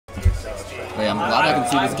But yeah, I'm glad I can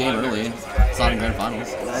see this game early. It's not in Grand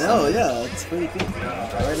Finals. I know, yeah, it's pretty cool.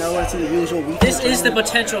 Right now we're to the usual weekend. This is the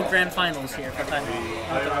potential Grand Finals here for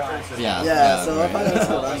TimeOut. Yeah. So I'll probably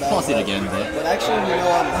I'll see it again, but actually, you know,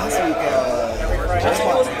 last week,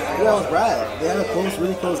 with Brad, they had a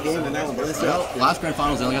really close game in that one. But last Grand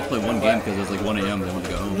Finals, they only got to play one game because it was like 1 a.m. They wanted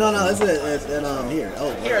to go home. No, it's here.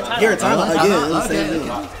 Oh, here at TimeOut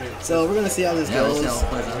again. Okay. So we're gonna see how this goes.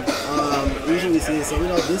 Usually we see it. So we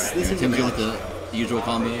know this is Tim's good with the usual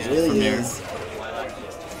combos. Really from there. is.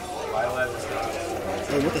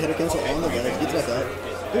 Hey, with the hitter cancel on the ledge, gets back up.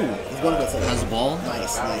 Ooh, he's going for that. Has the ball.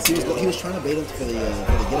 Nice. He was trying to bait him for the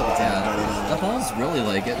get up attack. Yeah, that ball's really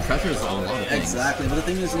like it pressures a lot of things. Exactly, but the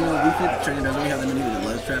thing is, you know, we could train doesn't really have that many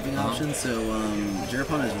ledge trapping options, so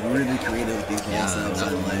Jeripon is really creative with these ball subs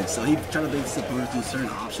and legs. So he tried to bait his opponent through certain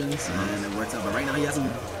options, and it works out. But right now he has him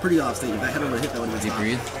pretty off stage. If that header would have hit, that would have been stopped.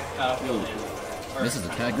 Breathe. This is a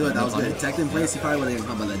tag. Good, that was good. Tech in place, he probably would have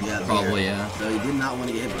caught by that jab. Probably, yeah. So he did not want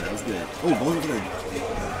to get hit, but that was good. Oh, balls over there.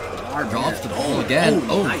 Drops the ball again.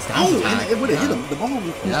 Oh, nice. And it would have hit him. The ball would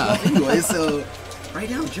have anyway, so right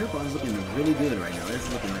now, Jeripon is looking really good right now. This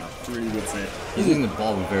is looking like a pretty good set. He's using the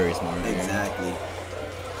ball very smart. Exactly.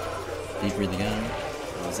 Deep breathe again.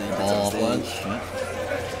 Ball off ledge.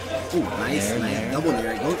 Ooh, nice. Double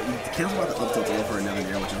nair. Cancel out the up tilt to go for another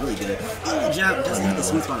nair, which is really good. Oh, jab. Just hit the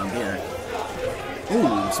sweet spot on there. Ooh,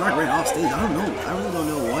 SparK ran off stage. I don't know. I really don't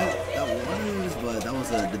know what that was, but that was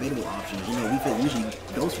a debatable option. You know, we usually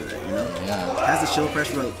goes for that, you know? Yeah. Has the show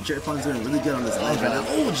pressure, but Jeripon's doing really good on this ledge right now.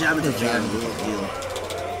 Oh, jab at the jab. Deal.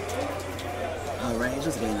 Alright, he's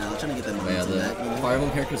just getting out. Trying to get that momentum back. The Fire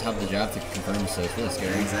Emblem characters have the jab to confirm, so it's really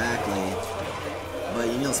scary. Exactly. But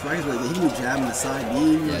you know, SparK is really good. He can do jab in the side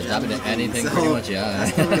beam. Yeah, jab into anything, pretty much, yeah.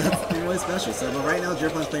 That's really special. So, but right now,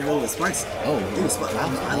 Jeripon's playing really with SparK's. SparK.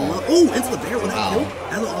 I love. Oh, into the bear with that kill.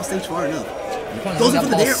 That's off stage far enough. Goes into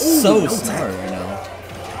the dare. So smart right now.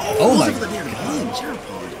 Oh my god.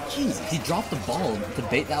 Jeripon. Jesus. He dropped the ball to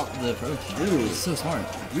bait out the approach. Dude. It's so smart.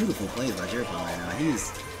 Beautiful plays by Jeripon right now.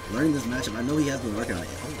 He's learning this matchup. I know he has been working on it.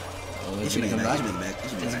 He should make it back.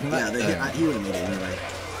 Yeah, he would have made it anyway.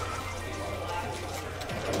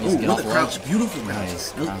 Ooh, with the crouch. Beautiful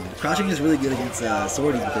crouch. Crouching is really good against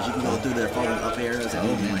swordies because you can go through their falling up airs and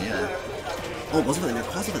anything like that. Oh, goes with it.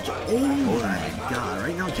 Cross with the. Oh my god!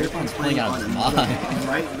 Right now, Jeripon's playing on him.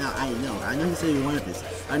 Right now, I know he said he wanted this.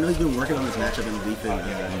 I know he's been working on this matchup in the defense.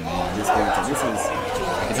 This character. This is.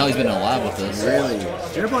 I can tell he's been in a lab with this. Really,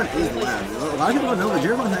 Jeripon is the lab. A lot of people don't know, but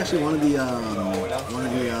Jeripon is actually one of the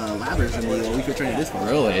labbers in the Weekly Training Discord.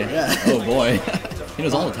 Really? Yeah. Oh boy. He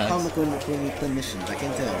knows all the attacks. Clinicians, I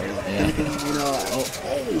can't tell. You know,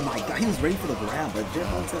 oh my god, he was ready for the grab, but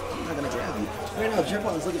Jeripon said, I'm not going to grab you. Right now,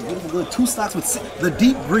 Jeripon is looking beautiful good. 2 stocks with the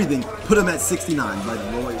deep breathing put him at 69. Like,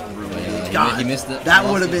 God, he missed it. That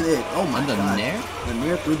would have been it. Oh my god. The nair? The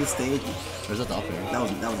nair through the stage. Or is that the up air? That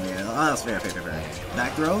was nair. Oh, that was fair.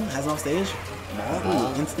 Back throw, has off stage.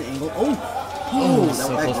 Ball, instant angle.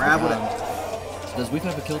 That grab with it. Does Weekly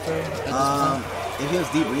have a kill throw? If he has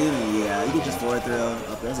deep breathing, yeah, you can just forward throw.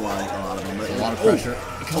 There's a lot of them. But a lot of pressure.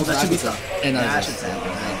 That should be stuff. And that should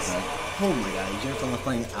happen. Nice. Oh my god, Jeripon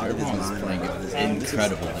playing out of his mind right now.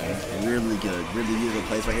 Incredible there. Really good. Really beautiful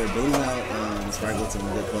plays right here. Building out SparK with some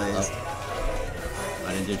good plays.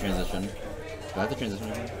 I didn't do transition. Do I have to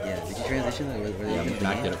transition again? Yeah, did you transition? Yeah,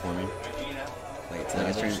 Mac did it for me. Wait, so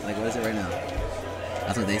like what is it right now?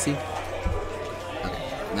 That's what they see?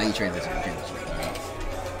 Okay, now you transition.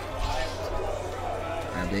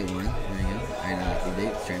 Update 1, there you go. Alright, now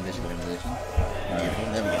update, transition. There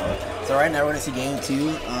we go. So right now we're gonna see game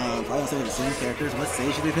 2. Probably gonna say with the same characters. What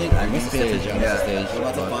stage should we pick? I missed the stage. We're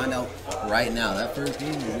about to find out right now. That first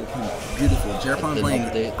game is looking beautiful. Jeripon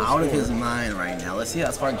playing out of his mind right now. Let's see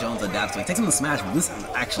how SparK Jones adapts. So he takes him to Smash, but this is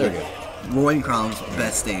actually Roy Crom's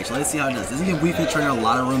best stage. Let's see how it does. This is give Weekly Trainer a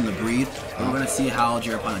lot of room to breathe. And we're gonna see how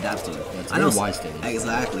Jeripon adapts to it. It's a very wide stage.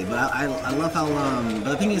 Exactly, but I love how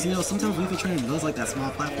but the thing is, you know, sometimes Weekly Trainer goes like that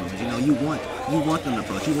small platform. You know, you want them to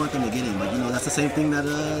approach, you want them to get in, but you know that's the same thing that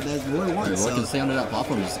Roy wants. Roy can stay under that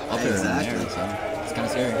platform, just up there in the air, so it's kind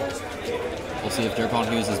of scary. We'll see if Jeripon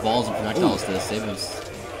can use his balls and projectiles to save his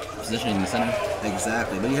positioning in the center.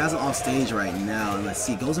 Exactly, but he has it off stage right now, and let's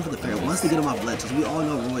see, goes in for the fair. Wants to get him off ledge, because we all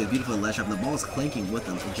know Roy is beautiful in ledge trap, and the ball's clanking with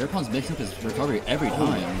him. Jeripon's mixing up his recovery every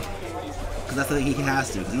time. Because that's the thing, he has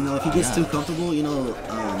to. Because, you know, if he gets too comfortable, you know,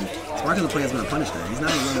 SparK as a player is going to punish that. He's not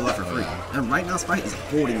going to run away for free. And right now, SparK is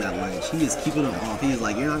holding that ledge. He is keeping him off. He is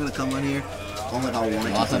like, you're not going to come on here. Only if I want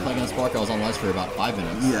to. Last time playing against SparK, I was on ledge for about 5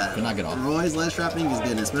 minutes. Yeah. Could not get off. Roy's ledge trapping is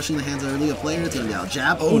good, especially in the hands of earlier players. It's going to be out.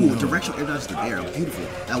 Jab. Oh, no. Directional air dodge to the air. Beautiful.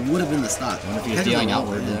 That would have been the stock. I wonder if he's DIing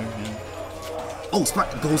outward there. Yeah. Oh,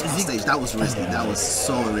 SparK goes off stage. That was risky. That was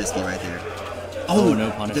so risky right there. Oh,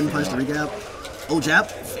 no punish. Didn't punish the re-grab. Oh, jab.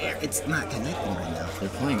 Fair. It's not connecting right now. They're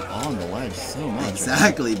playing on the ledge so much.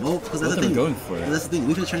 Exactly. Both. Because that's the thing. Going for it. That's the thing.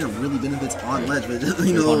 We've been trying to really benefits on ledge, but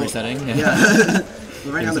you know. Resetting. Yeah.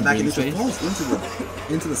 But right now the back end falls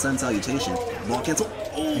into the sun salutation. Ball cancel.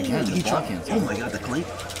 Oh, again, the ball cancel. Oh my god, the clink.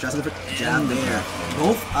 Tries to jab there.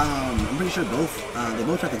 Both. I'm pretty sure both. They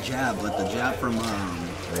both tried the jab, but the jab from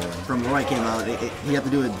Roy came out. He had to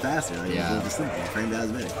do it faster. Like, yeah. It was just simple. Frame that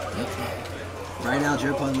is better. Yep. Right now,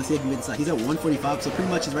 Jeripon, let's see if he can get inside. He's at 145, so pretty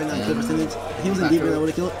much is right now good percentage. If he was in deep, that would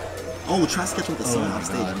have killed. Oh, tries to catch him with the sun off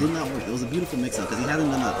stage. Did not work. It was a beautiful mix-up because he hasn't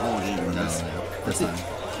done that all game. No, first time.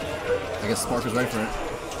 I guess SparK is ready for it.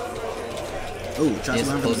 Oh, tries to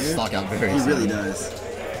learn from there. Stock out very he really does.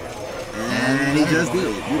 And he just did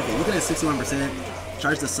it. Beautiful. Look at that 61%.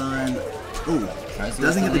 Charge the sun. Oh,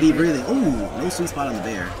 doesn't get the deep breathing. Oh, no sweet spot on the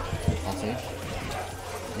bear. I'll say.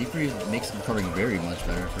 Deep breathing makes recovering very much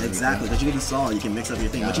better. Exactly, because you get saw, you can mix up your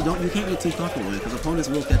thing, but you can't get too comfortable with it because opponents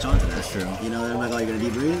will catch on to that. That's true. You know, they're like, oh, you're gonna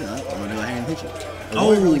deep breathe. I'm gonna go ahead and hit you.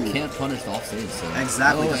 Oh, he really can't punish off stage. So.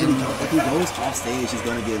 Exactly. If he goes off stage, he's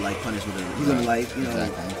gonna get like punished with it. He's gonna like, you know.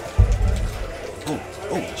 Exactly.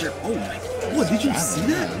 Oh my! What did you see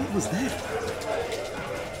that? What was that?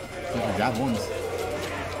 Grab ones.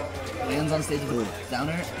 Lands on stage with down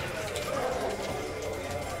air.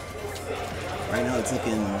 Right now it's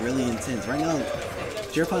looking really intense. Right now,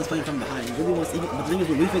 Jeripon's playing from behind. He really wants to, but the thing is,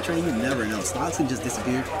 with Wii Fit training, you never know. Stocks can just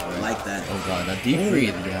disappear like that. Oh god, that deep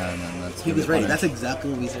breathe. Yeah, man, that's. He was ready. That's exactly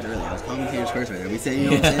what we said earlier. I was commentator's curse right there. We said, you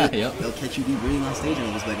know what I'm saying? Yep. They'll catch you deep breathing on stage, and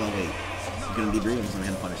I'm just like, oh wait, you're gonna deep breathe. I'm just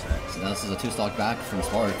gonna punish that. So now this is a 2-stock back from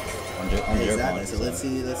SparK on Jeripon. Exactly. So let's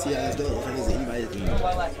see how this goes.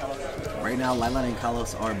 Right now, Lilan and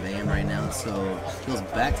Kalos are banned right now, so he goes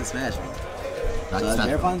back to Smash Bros.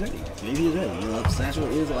 Jeripon's ready. Maybe he's ready. You know, Smash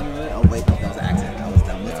Bros is on the way. Oh wait, that was an accident. That was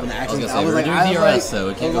dumb. That's when the accident. I was like, we're doing DRS, so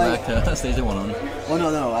we can't go back to stage 1 on. Oh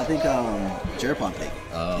no, I think Jeripon picked.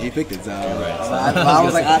 Oh. He picked it. So right. I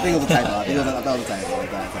was like, I think it was a typo. I thought it was a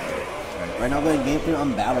typo. Right now, we're going game 3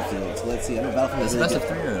 on Battlefield. So let's see. I know Battlefield is best of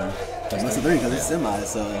 3 or no? Best of 3 because it's semi.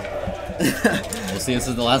 So we'll see. This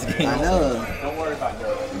is the last game. I know. Don't worry about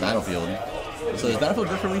it. Battlefield. So is Battlefield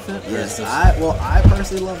good for Wii Fit? Yes, I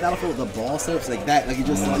personally love Battlefield with the ball setups like that. Like you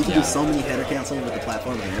can do so many header cancel with the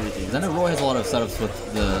platforms and everything. Because I know Roy has a lot of setups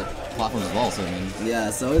with the platforms as well. So I mean, yeah,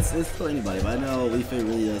 so it's for anybody. But I know Wii Fit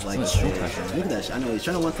really does like. So much pressure. Look at that shit. I know he's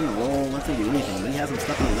trying to want him to roll, wants him to do anything, but he has him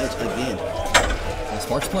stuck on the ledge again.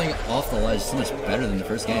 SparK's playing off the ledge so much better than the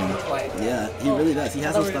first game. Yeah, he really does. He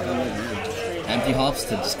has him stuck on the ledge. Empty hops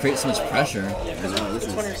to just create so much pressure. I know, this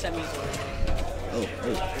is.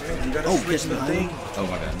 Oh, switch the thing. Oh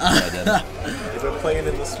my god. If they're playing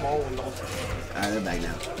in the small one, don't. Alright, they're back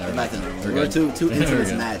now. They're back now. We're We're too into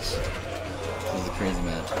this match. This was a crazy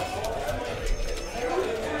match.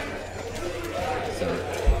 So,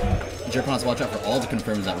 Jeripon has to watch out for all the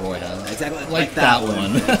confirms that Roy has. Exactly. Like that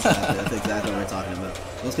one. That's exactly what we're talking about.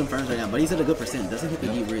 Those confirms right now, but he's at a good percent. Doesn't hit the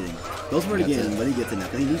deep breathing. Goes for it again, but he gets it now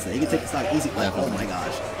because he needs that. He can take the stock easy. Like, oh my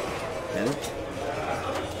gosh. Better.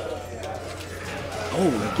 Oh,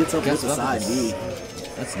 it gets up with the side B.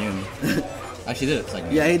 That's new. Actually did it the second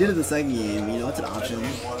game. Yeah, he did it the second game. You know, it's an option.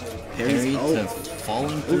 Parry to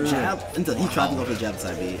falling through. Jab. Until he tried to go for the jab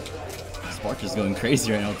side B. SparK is going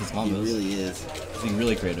crazy right now with his combos. He really is. He's being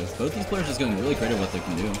really creative. Both these players are just going really creative with what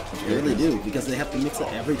they can do. They really do, because they have to mix it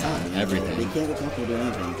every time. Everything. They can't get comfortable doing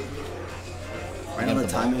anything. Right on the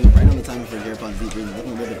timing for Jeripon's deep breathing,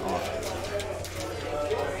 looking a little bit off.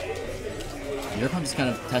 Jeripon just kind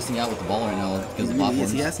of testing out with the ball right now because the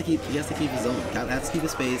platforms. He has to keep his zone. Has to keep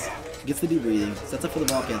his space. Gets the deep breathing. Sets up for the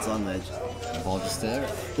ball cancel on ledge. The ball just there.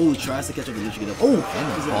 Ooh, tries to catch up the neutral get up. Oh,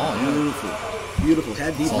 and the ball, beautiful, beautiful.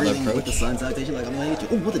 Had deep breathing with the sun salutation. Like I'm gonna hit you.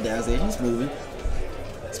 Oh, with the dash station, he's moving.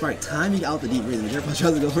 SparK timing out the deep breathing. Jeripon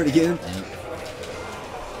tries to go for it again. Yeah.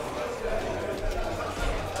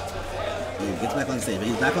 Gets back on stage, but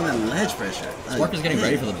he's back on that ledge pressure. SparK is getting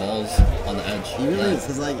ready for the balls on the edge. He really is,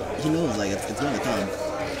 because like he knows like it's going to come.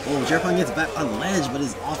 Oh, Jeripon gets back on ledge, but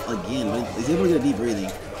is off again. But he's able to get a deep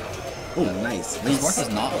breathing. Oh, nice. SparK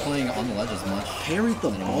is not playing on the ledge as much. Parried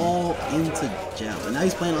the ball into jab, and now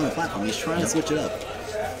he's playing on the platform. He's trying to switch it up.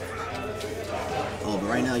 Oh, but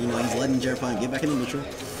right now, you know, he's letting Jeripon get back into neutral.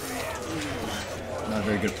 Not a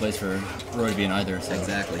very good place for Roy to be in either. So.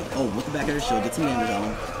 Exactly. Oh, with the back of the shield, get some damage on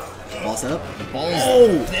him. Ball set up. The ball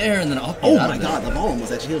is there and then up. Oh my god, the ball almost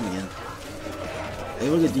actually hit him again. They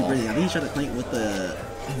will get deep breathing. I think he tried to clank with the.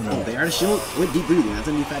 Oh, they are the shield with deep breathing. That's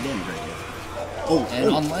gonna be fat damage right here. And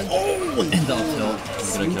on ledge. Oh, And the up tilt.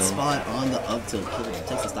 He's gonna sweet kill. spot on the up tilt.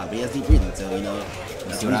 Takes the stop, but he has deep breathing, so you know.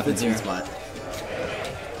 Let's see what happens sweet here. Spot.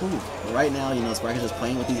 Ooh. But right now, you know, SparK is just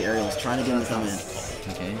playing with these aerials, trying to get him to come in.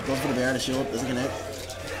 Okay. Goes for the bear to shield, doesn't connect.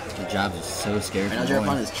 The jabs is so scary. Right now,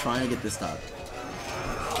 Jeripon is trying to get this stop.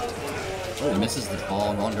 He misses the ball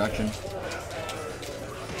in the wrong direction.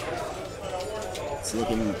 It's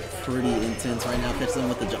looking pretty intense right now. Catches him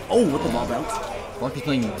with the jump. Oh, with the ball bounce. SparK is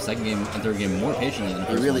playing second game and third game more patiently than the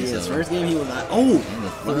He first really one. is. So. First game, he was not. Oh! And the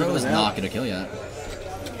throw is not going to kill yet.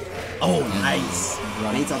 Oh, nice.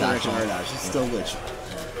 running Bates off the dash direction off. air dodge. Just still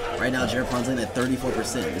glitch. Right now, Jeripon's in at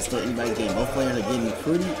 34%. It's still anybody's game. Both players are getting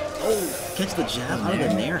pretty. Oh, catch the jab out of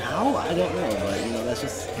the nair. How? I don't know, but you know that's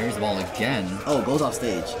just. Carries the ball again. Oh, goes off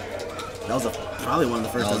stage. That was probably one of the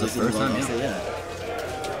first That times was we've the seen him first go off time, stage. Yeah.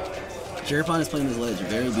 Jeripon is playing this ledge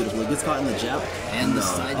very beautifully. Gets caught in the jab. And the No.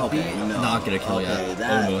 side Okay, beat. no. Not going to kill Okay, yet.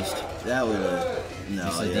 that- Almost. That would have. No,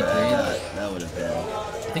 You said yeah, deep breathe? that would have been.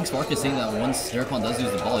 I think SparK is saying that once Jeripon does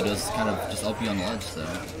use the ball, he does kind of just LP on the ledge. So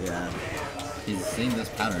Yeah. he's seeing this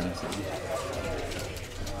pattern. So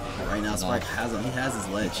Right now, SparK has him. He has his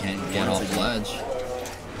ledge. can't get Once off the again. ledge.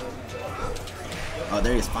 Oh,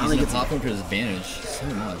 there he is. He's Finally in the gets top one to his advantage so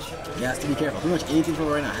much. He has to be careful. Pretty much anything for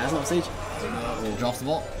right now. Has him off stage. Drops the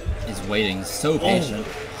ball. He's waiting. So patient.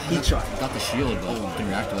 He tried. Got the shield, but didn't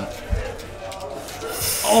react to it.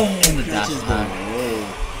 Oh, And the dash catches attack. Whoa.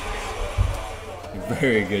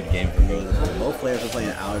 Very good game for both of them. Both players are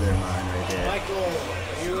playing out of their mind right there. Michael,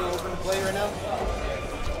 you open to play right now?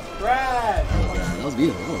 Brad! That was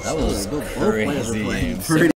beautiful. That was both players were crazy playing game. pretty